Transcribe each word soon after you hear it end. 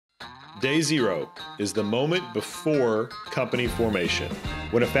Day zero is the moment before company formation,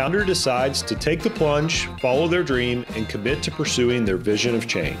 when a founder decides to take the plunge, follow their dream, and commit to pursuing their vision of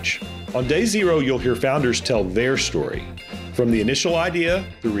change. On day zero, you'll hear founders tell their story. From the initial idea,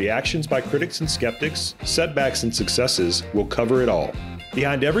 through reactions by critics and skeptics, setbacks and successes, we'll cover it all.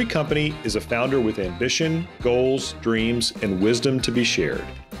 Behind every company is a founder with ambition, goals, dreams, and wisdom to be shared.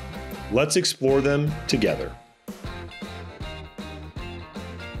 Let's explore them together.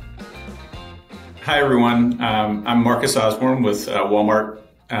 Hi, everyone. I'm Marcus Osborne with Walmart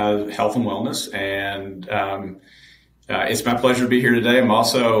Health and Wellness, and it's my pleasure to be here today. I'm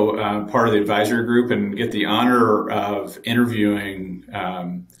also part of the advisory group and get the honor of interviewing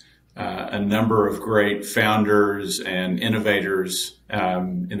a number of great founders and innovators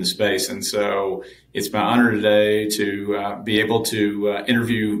in the space. And so it's my honor today to be able to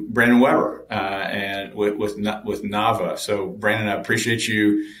interview Brandon Weber and with Nava. So Brandon, I appreciate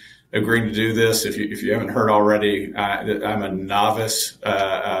you agreeing to do this. If you haven't heard already, I'm a novice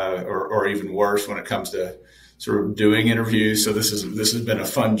or even worse when it comes to sort of doing interviews. So this has been a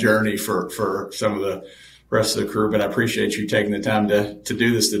fun journey for some of the rest of the crew, but I appreciate you taking the time to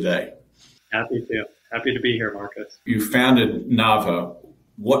do this today. Happy to be here, Marcus. You founded Nava.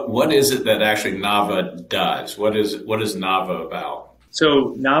 What is it that actually Nava does? What is Nava about?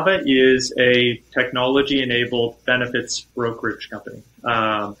 So Nava is a technology-enabled benefits brokerage company.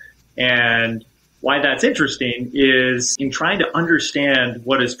 And why that's interesting is in trying to understand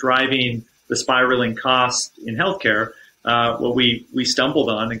what is driving the spiraling costs in healthcare, what we stumbled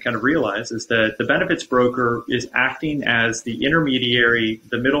on and kind of realized is that the benefits broker is acting as the intermediary,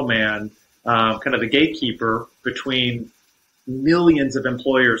 the middleman, kind of the gatekeeper between millions of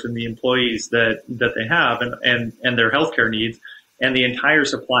employers and the employees that they have and their healthcare needs, and the entire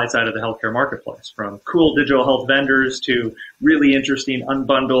supply side of the healthcare marketplace, from cool digital health vendors to really interesting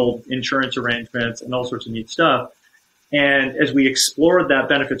unbundled insurance arrangements and all sorts of neat stuff. And as we explored that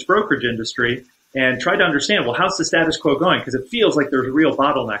benefits brokerage industry and tried to understand, well, how's the status quo going? Because it feels like there's a real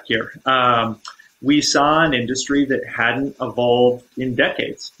bottleneck here. We saw an industry that hadn't evolved in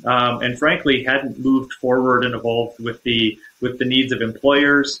decades, and frankly hadn't moved forward and evolved with the needs of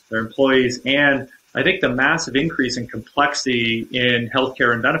employers, their employees, and I think the massive increase in complexity in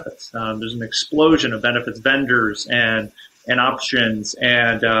healthcare and benefits. There's an explosion of benefits vendors and options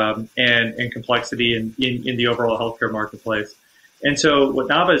and complexity in the overall healthcare marketplace. And so what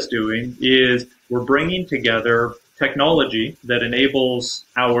Nava is doing is we're bringing together technology that enables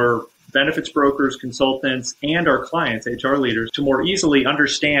our benefits brokers, consultants, and our clients, HR leaders, to more easily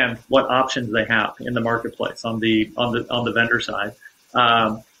understand what options they have in the marketplace on the vendor side.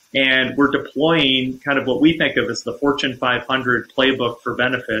 And we're deploying kind of what we think of as the Fortune 500 playbook for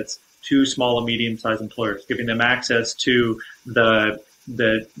benefits to small and medium-sized employers, giving them access to the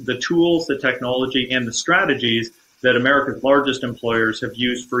tools, the technology, and the strategies that America's largest employers have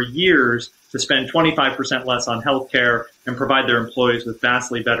used for years to spend 25% less on healthcare and provide their employees with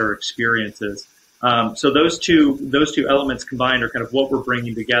vastly better experiences. So those two elements combined are kind of what we're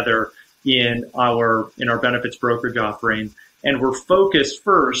bringing together in our benefits brokerage offering. And we're focused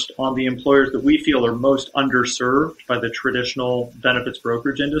first on the employers that we feel are most underserved by the traditional benefits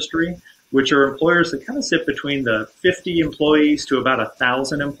brokerage industry, which are employers that kind of sit between the 50 employees to about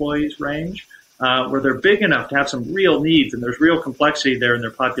 1,000 employees range, where they're big enough to have some real needs and there's real complexity there in their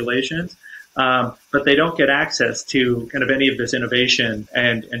populations, but they don't get access to kind of any of this innovation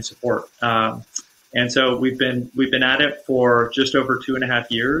and support. And so we've been at it for just over 2.5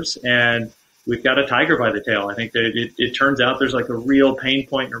 years, and we've got a tiger by the tail. I think that it turns out there's like a real pain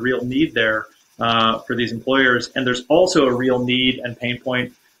point and a real need there for these employers. And there's also a real need and pain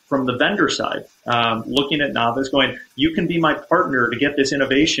point from the vendor side. Looking at Nava is going, you can be my partner to get this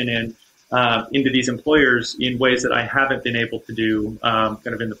innovation into these employers in ways that I haven't been able to do kind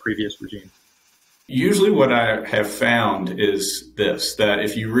of in the previous regime. Usually what I have found is this, that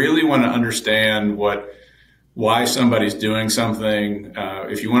if you really want to understand why somebody's doing something,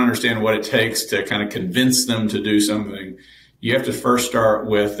 if you want to understand what it takes to kind of convince them to do something, you have to first start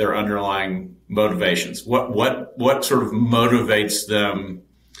with their underlying motivations. What sort of motivates them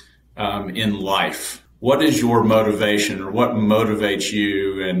in life? What is your motivation, or what motivates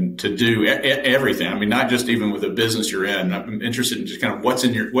you and to do everything? I mean, not just even with the business you're in. I'm interested in just kind of what's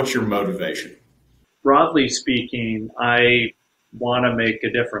your motivation? Broadly speaking, I want to make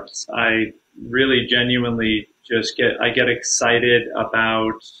a difference. I really genuinely I get excited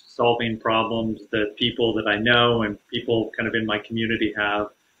about solving problems that people that I know and people kind of in my community have.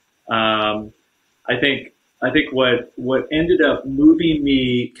 I think what ended up moving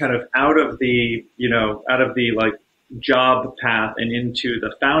me kind of out of the like job path and into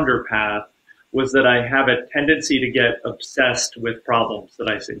the founder path was that I have a tendency to get obsessed with problems that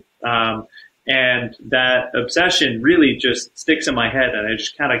I see. And that obsession really just sticks in my head, and I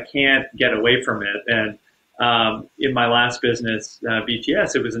just kind of can't get away from it. And in my last business,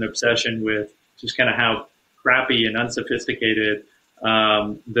 BTS, it was an obsession with just kind of how crappy and unsophisticated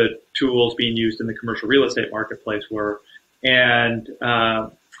the tools being used in the commercial real estate marketplace were. And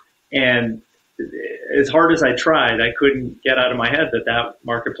as hard as I tried, I couldn't get out of my head that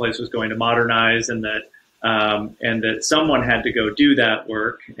marketplace was going to modernize, and that someone had to go do that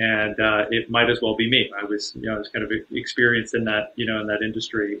work, and it might as well be me. I was kind of experienced in that, in that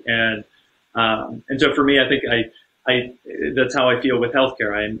industry, and so for me, I think that's how I feel with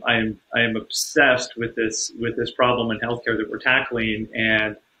healthcare. I am obsessed with this problem in healthcare that we're tackling,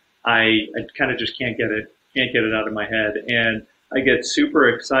 and I kind of just can't get it out of my head. And I get super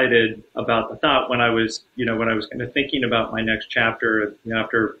excited about the thought when I was kind of thinking about my next chapter,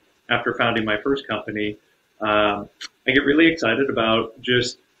 after founding my first company. I get really excited about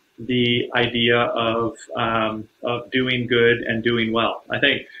just the idea of doing good and doing well. I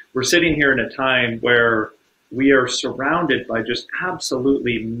think we're sitting here in a time where we are surrounded by just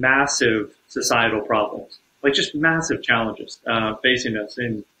absolutely massive societal problems, like just massive challenges facing us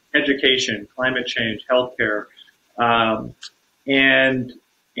in education, climate change, healthcare, and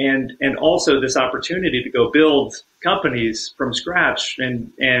also this opportunity to go build companies from scratch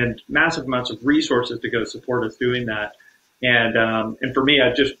and massive amounts of resources to go support us doing that. And for me,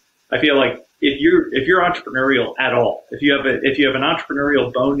 I feel like if you're entrepreneurial at all, if you have an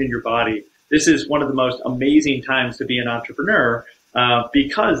entrepreneurial bone in your body, this is one of the most amazing times to be an entrepreneur,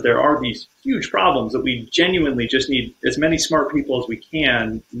 because there are these huge problems that we genuinely just need as many smart people as we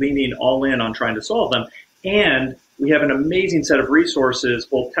can leaning all in on trying to solve them. And we have an amazing set of resources,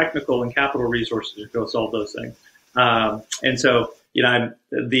 both technical and capital resources, to go solve those things. And so, I'm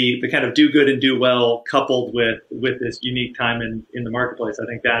the kind of do good and do well coupled with this unique time in the marketplace. I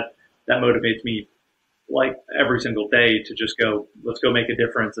think that motivates me like every single day to just go, let's go make a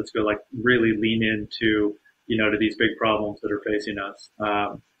difference. Let's go like really lean into, to these big problems that are facing us.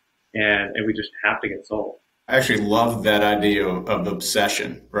 And we just have to get solved. I actually love that idea of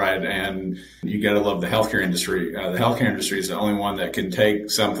obsession, right? And you got to love the healthcare industry. The healthcare industry is the only one that can take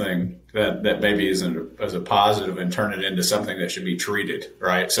something that maybe isn't as a positive and turn it into something that should be treated,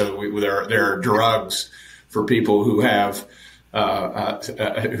 right? So there are drugs for people who have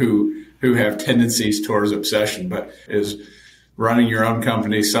who have tendencies towards obsession, but is running your own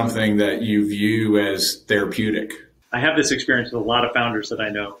company something that you view as therapeutic? I have this experience with a lot of founders that I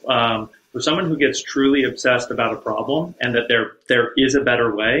know. For someone who gets truly obsessed about a problem and that there is a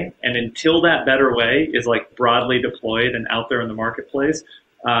better way, and until that better way is like broadly deployed and out there in the marketplace,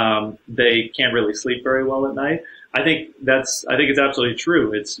 they can't really sleep very well at night. I think it's absolutely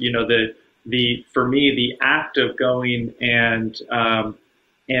true. It's, for me, the act of going and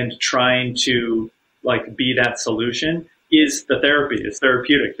trying to like be that solution is the therapy. It's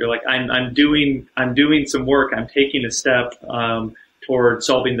therapeutic. You're like, I'm doing some work. I'm taking a step toward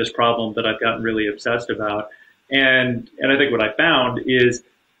solving this problem that I've gotten really obsessed about. And I think what I found is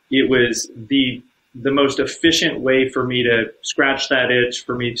it was the most efficient way for me to scratch that itch,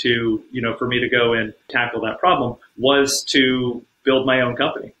 for me to go and tackle that problem, was to build my own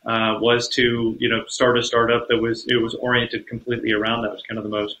company, was to, start a startup that was oriented completely around that. It was kind of the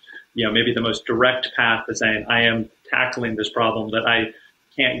most, maybe the most direct path to saying, I am tackling this problem that I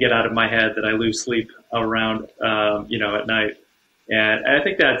can't get out of my head, that I lose sleep around, at night. And I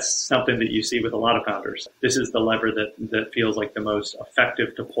think that's something that you see with a lot of founders. This is the lever that feels like the most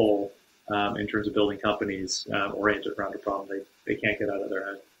effective to pull in terms of building companies oriented around a problem they can't get out of their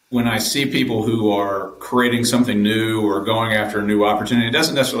head. When I see people who are creating something new or going after a new opportunity, it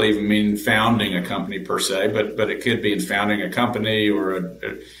doesn't necessarily even mean founding a company per se, but it could be in founding a company or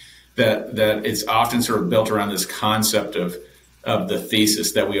that it's often sort of built around this concept of the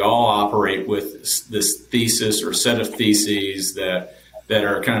thesis, that we all operate with this thesis or set of theses that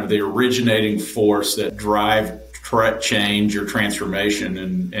are kind of the originating force that drive change or transformation,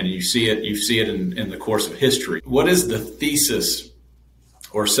 and you see it in the course of history. What is the thesis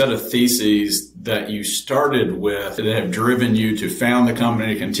or set of theses that you started with that have driven you to found the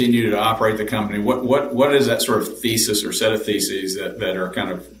company, continue to operate the company? What is that sort of thesis or set of theses that are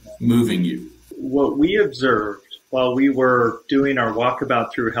kind of moving you? What we observed while we were doing our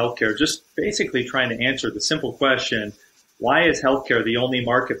walkabout through healthcare, just basically trying to answer the simple question, why is healthcare the only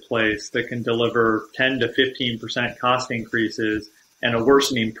marketplace that can deliver 10 to 15% cost increases and a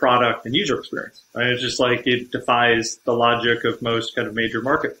worsening product and user experience? Right? It's just like it defies the logic of most kind of major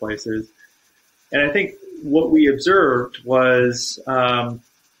marketplaces. And I think what we observed was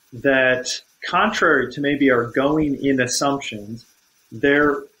that contrary to maybe our going in assumptions,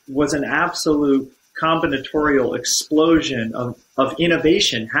 there was an absolute combinatorial explosion of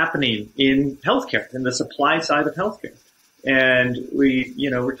innovation happening in healthcare, in the supply side of healthcare. And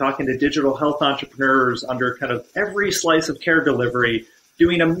we're talking to digital health entrepreneurs under kind of every slice of care delivery,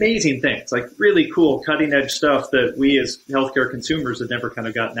 doing amazing things, like really cool cutting edge stuff that we as healthcare consumers had never kind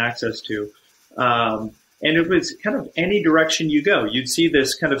of gotten access to. And it was kind of any direction you go, you'd see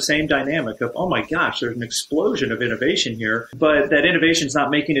this kind of same dynamic of, oh my gosh, there's an explosion of innovation here, but that innovation is not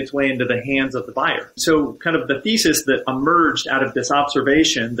making its way into the hands of the buyer. So kind of the thesis that emerged out of this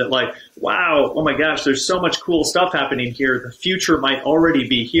observation that like, wow, oh my gosh, there's so much cool stuff happening here. The future might already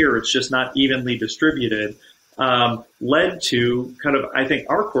be here. It's just not evenly distributed. Led to kind of, I think,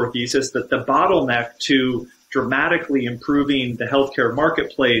 our core thesis that the bottleneck to dramatically improving the healthcare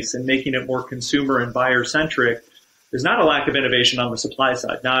marketplace and making it more consumer and buyer centric is not a lack of innovation on the supply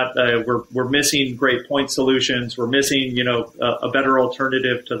side. Not we're missing great point solutions. We're missing a better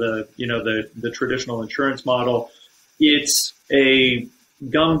alternative to the traditional insurance model. It's a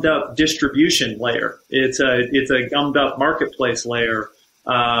gummed up distribution layer. It's a gummed up marketplace layer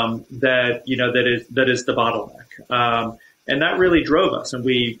that is the bottleneck. And that really drove us, and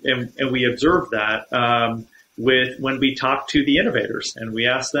we observed that when we talked to the innovators, and we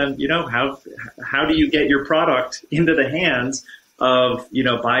asked them, how do you get your product into the hands of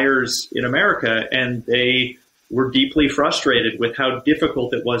buyers in America? And they were deeply frustrated with how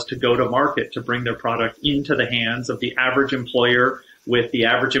difficult it was to go to market to bring their product into the hands of the average employer with the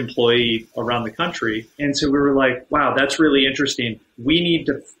average employee around the country. And so we were like, wow, that's really interesting. We need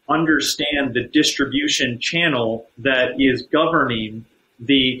to understand the distribution channel that is governing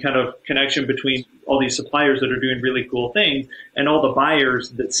the kind of connection between all these suppliers that are doing really cool things and all the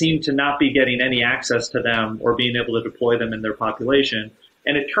buyers that seem to not be getting any access to them or being able to deploy them in their population.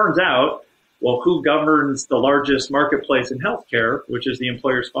 And it turns out, well, who governs the largest marketplace in healthcare, which is the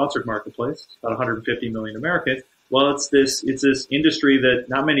employer-sponsored marketplace, about 150 million Americans? Well, it's this industry that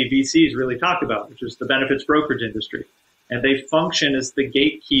not many VCs really talk about, which is the benefits brokerage industry. And they function as the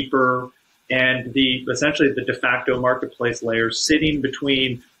gatekeeper and essentially the de facto marketplace layer sitting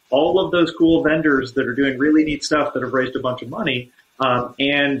between all of those cool vendors that are doing really neat stuff that have raised a bunch of money,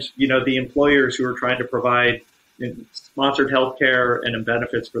 and the employers who are trying to provide sponsored healthcare and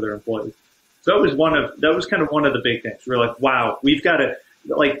benefits for their employees. So that was kind of one of the big things. We're like, wow, we've got to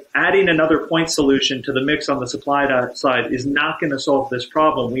adding another point solution to the mix on the supply side is not going to solve this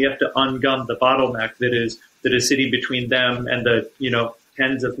problem. We have to ungun the bottleneck that is sitting between them and the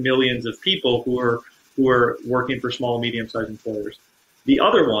tens of millions of people who are working for small and medium-sized employers. The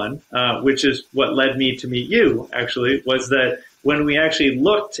other one, which is what led me to meet you, actually, was that when we actually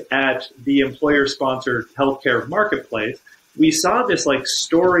looked at the employer-sponsored healthcare marketplace, we saw this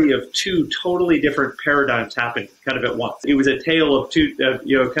story of two totally different paradigms happening kind of at once. It was a tale of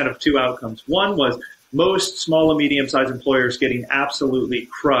two outcomes. One was most small and medium-sized employers getting absolutely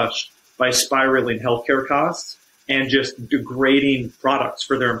crushed by spiraling healthcare costs and just degrading products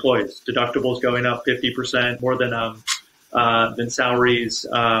for their employees. Deductibles going up 50% more than salaries,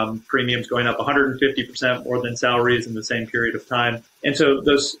 premiums going up 150% more than salaries in the same period of time. And so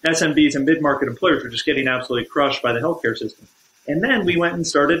those SMBs and mid-market employers were just getting absolutely crushed by the healthcare system. And then we went and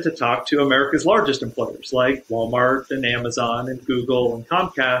started to talk to America's largest employers like Walmart and Amazon and Google and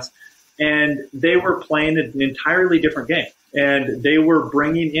Comcast, and they were playing an entirely different game. And they were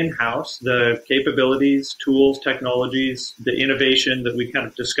bringing in-house the capabilities, tools, technologies, the innovation that we kind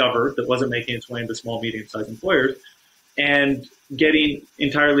of discovered that wasn't making its way into small, medium-sized employers, and getting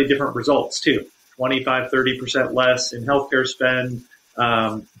entirely different results too. 25, 30% less in healthcare spend,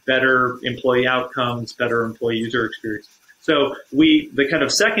 better employee outcomes, better employee user experience. So the kind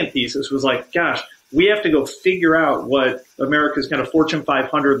of second thesis was like, gosh, we have to go figure out what America's kind of Fortune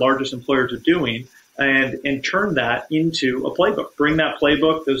 500 largest employers are doing and turn that into a playbook. Bring that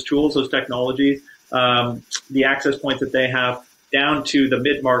playbook, those tools, those technologies, the access points that they have down to the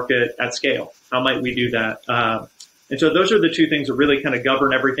mid-market at scale. How might we do that? And so those are the two things that really kind of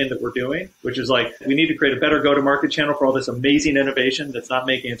govern everything that we're doing, which is we need to create a better go-to-market channel for all this amazing innovation that's not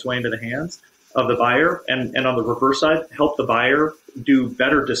making its way into the hands of the buyer. And on the reverse side, help the buyer do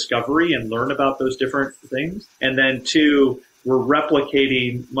better discovery and learn about those different things. And then two, we're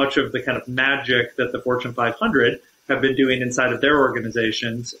replicating much of the kind of magic that the Fortune 500 have been doing inside of their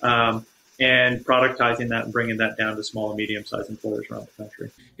organizations, and productizing that and bringing that down to small and medium-sized employers around the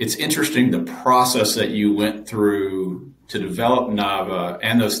country. It's interesting the process that you went through to develop Nava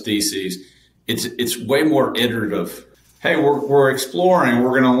and those theses. It's way more iterative hey, we're exploring,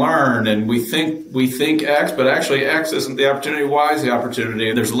 we're going to learn, and we think X, but actually X isn't the opportunity. Y is the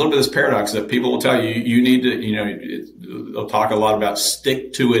opportunity. There's a little bit of this paradox that people will tell you, you need to, they'll talk a lot about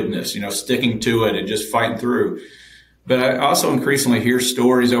stick-to-itness, sticking to it and just fighting through. But I also increasingly hear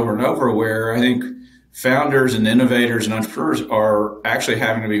stories over and over where I think founders and innovators and entrepreneurs are actually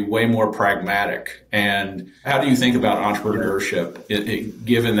having to be way more pragmatic. And how do you think about entrepreneurship,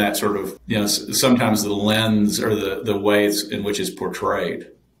 given that sort of, sometimes the lens or the way in which it's portrayed?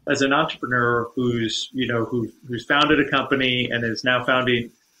 As an entrepreneur who's founded a company and is now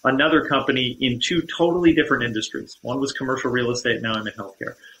founding another company in two totally different industries. One was commercial real estate. Now I'm in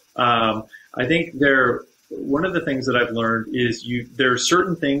healthcare. I think one of the things that I've learned is there are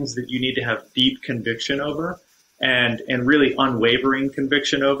certain things that you need to have deep conviction over and really unwavering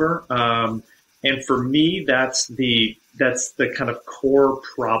conviction over. And for me, that's the kind of core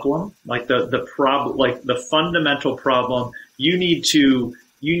problem, like the problem, like the fundamental problem. You need to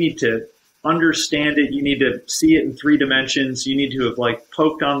understand it. You need to see it in 3 dimensions. You need to have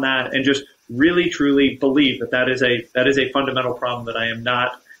poked on that and just really, truly believe that is a fundamental problem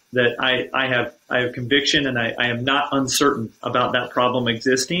that I have conviction and I am not uncertain about that problem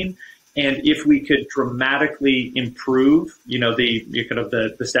existing. And if we could dramatically improve,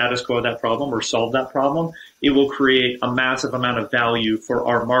 the status quo of that problem or solve that problem, it will create a massive amount of value for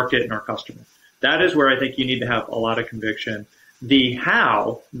our market and our customers. That is where I think you need to have a lot of conviction. The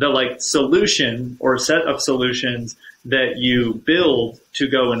how, the solution or set of solutions that you build to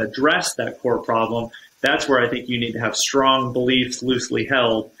go and address that core problem, that's where I think you need to have strong beliefs loosely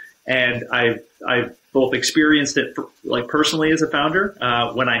held. And I've both experienced it personally as a founder,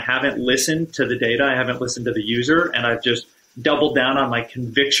 when I haven't listened to the data, I haven't listened to the user, and I've just doubled down on my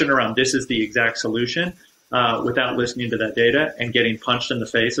conviction around this is the exact solution, without listening to that data and getting punched in the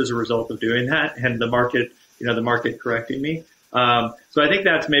face as a result of doing that, and the market correcting me. So I think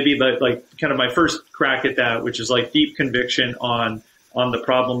that's maybe kind of my first crack at that, which is deep conviction on the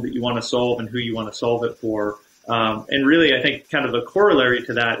problem that you want to solve and who you want to solve it for. And really, I think kind of the corollary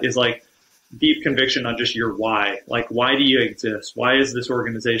to that is deep conviction on just your why. Why do you exist? Why is this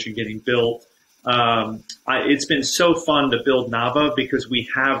organization getting built? It's been so fun to build Nava because we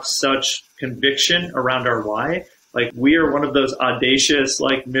have such conviction around our why. We are one of those audacious,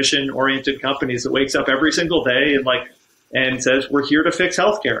 mission-oriented companies that wakes up every single day and says, we're here to fix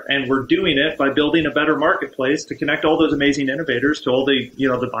healthcare. And we're doing it by building a better marketplace to connect all those amazing innovators to all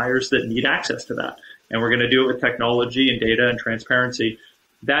the buyers that need access to that. And we're going to do it with technology and data and transparency.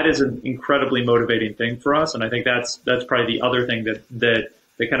 That is an incredibly motivating thing for us. And I think that's probably the other thing that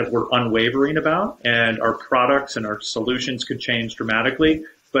kind of we're unwavering about. And our products and our solutions could change dramatically.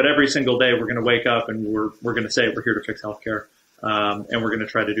 But every single day we're going to wake up and we're going to say we're here to fix healthcare. And we're going to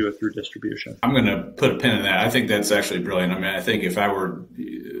try to do it through distribution. I'm going to put a pin in that. I think that's actually brilliant. I mean, I think if I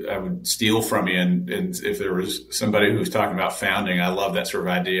would steal from you, and if there was somebody who was talking about founding, I love that sort of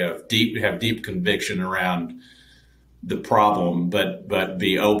idea of have deep conviction around the problem, but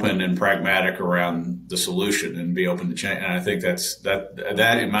be open and pragmatic around the solution and be open to change. And I think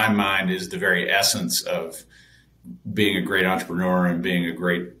that in my mind is the very essence of being a great entrepreneur and being a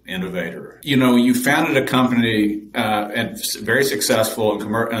great innovator. You founded a company and very successful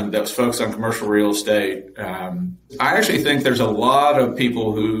and that was focused on commercial real estate. I actually think there's a lot of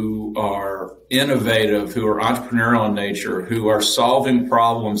people who are innovative, who are entrepreneurial in nature, who are solving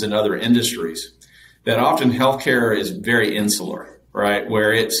problems in other industries that often healthcare is very insular, right?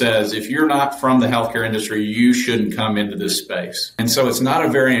 Where it says, if you're not from the healthcare industry, you shouldn't come into this space. And so it's not a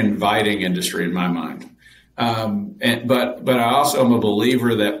very inviting industry in my mind. But I also am a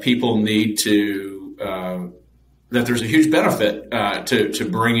believer that people need to, that there's a huge benefit to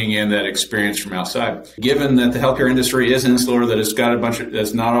bringing in that experience from outside. Given that the healthcare industry is insular, that it's got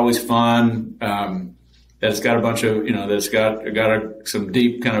that's not always fun, that it's got a bunch of, that's got some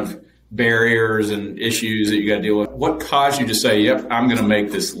deep kind of barriers and issues that you got to deal with. What caused you to say, yep, I'm going to make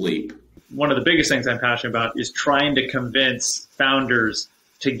this leap? One of the biggest things I'm passionate about is trying to convince founders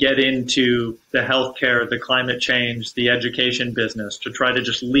to get into the healthcare, the climate change, the education business, to try to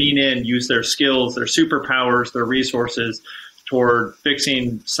just lean in, use their skills, their superpowers, their resources toward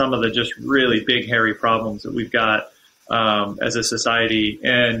fixing some of the just really big, hairy problems that we've got as a society.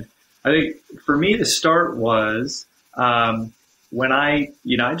 And I think for me, the start was when I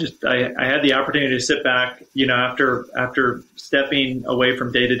had the opportunity to sit back, after stepping away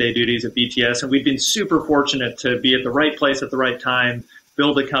from day-to-day duties at BTS, and we've been super fortunate to be at the right place at the right time,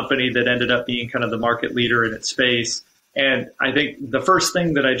 build a company that ended up being kind of the market leader in its space. And I think the first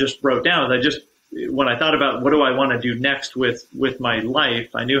thing that I just wrote down is when I thought about what do I want to do next with my life,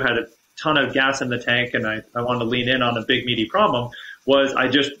 I knew how ton of gas in the tank and I want to lean in on a big, meaty problem, was I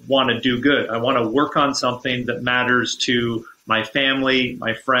just want to do good. I want to work on something that matters to my family,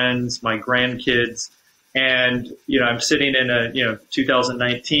 my friends, my grandkids. And, I'm sitting in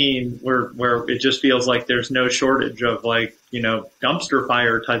 2019 where it just feels like there's no shortage of dumpster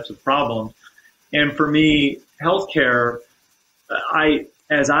fire types of problems. And for me, healthcare,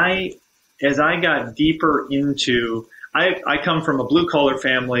 as I got deeper into, I come from a blue collar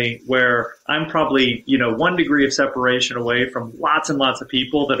family where I'm probably, 1 degree of separation away from lots and lots of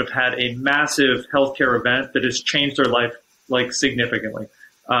people that have had a massive healthcare event that has changed their life significantly,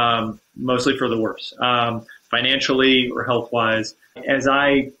 mostly for the worse, financially or health wise. As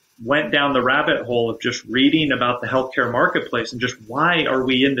I went down the rabbit hole of just reading about the healthcare marketplace and just why are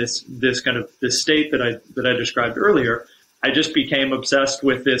we in this state that I described earlier, I just became obsessed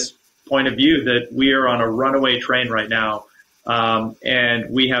with this point of view that we are on a runaway train right now. And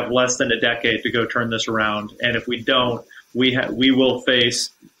we have less than a decade to go turn this around. And if we don't, we will face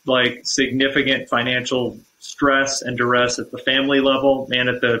significant financial stress and duress at the family level and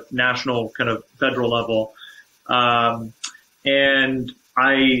at the national kind of federal level. And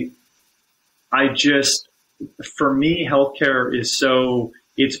I just, for me, healthcare is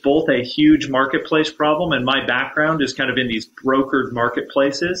it's both a huge marketplace problem, and my background is kind of in these brokered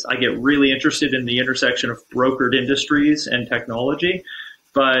marketplaces. I get really interested in the intersection of brokered industries and technology,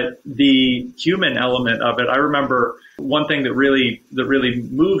 but the human element of it, I remember one thing that really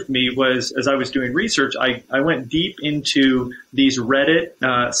moved me was as I was doing research, I went deep into these Reddit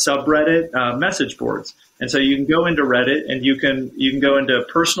subreddit message boards. And so you can go into Reddit and you can go into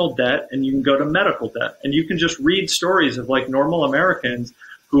personal debt and you can go to medical debt, and you can just read stories of normal Americans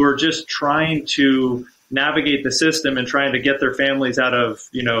who are just trying to navigate the system and trying to get their families out of,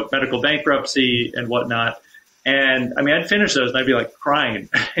 medical bankruptcy and whatnot. And I mean, I'd finish those and I'd be crying.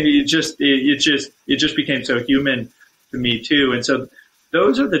 It just became so human to me too. And so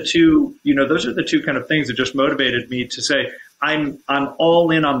those are the two kind of things that just motivated me to say, I'm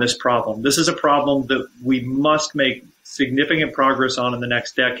all in on this problem. This is a problem that we must make significant progress on in the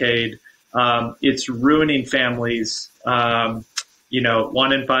next decade. It's ruining families. 1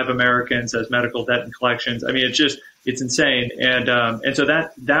 in 5 Americans has medical debt and collections. I mean, it's insane. And so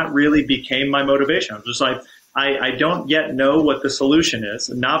that really became my motivation. I was just I don't yet know what the solution is.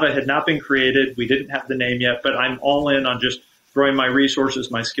 Nava had not been created. We didn't have the name yet, but I'm all in on just throwing my resources,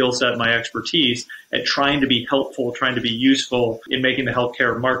 my skill set, my expertise at trying to be helpful, trying to be useful in making the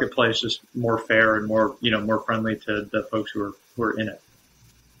healthcare marketplace just more fair and more friendly to the folks who are in it.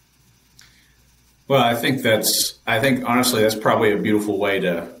 Well, I think honestly, that's probably a beautiful way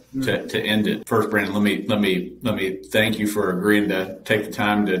to end it. First, Brandon, let me thank you for agreeing to take the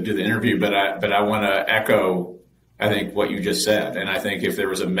time to do the interview. But I want to echo, I think, what you just said. And I think if there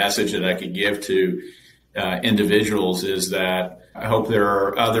was a message that I could give to individuals is that I hope there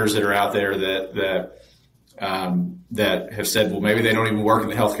are others that are out there that have said, well, maybe they don't even work in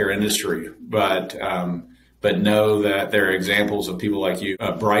the healthcare industry, but know that there are examples of people like you,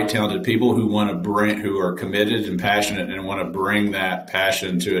 bright, talented people who are committed and passionate and want to bring that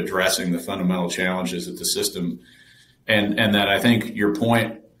passion to addressing the fundamental challenges of the system. And that I think your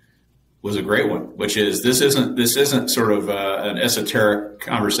point was a great one, which is this isn't sort of an esoteric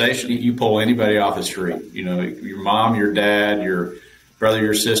conversation. You pull anybody off the street, your mom, your dad, your brother,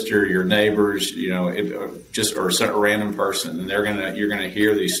 your sister, your neighbors, or a random person, and you're gonna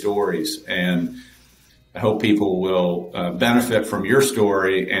hear these stories. And I hope people will benefit from your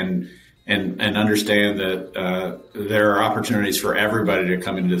story and understand that there are opportunities for everybody to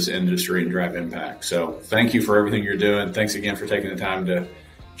come into this industry and drive impact. So thank you for everything you're doing. Thanks again for taking the time to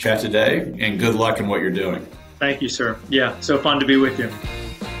chat today, and good luck in what you're doing. Thank you, sir. Yeah, so fun to be with you.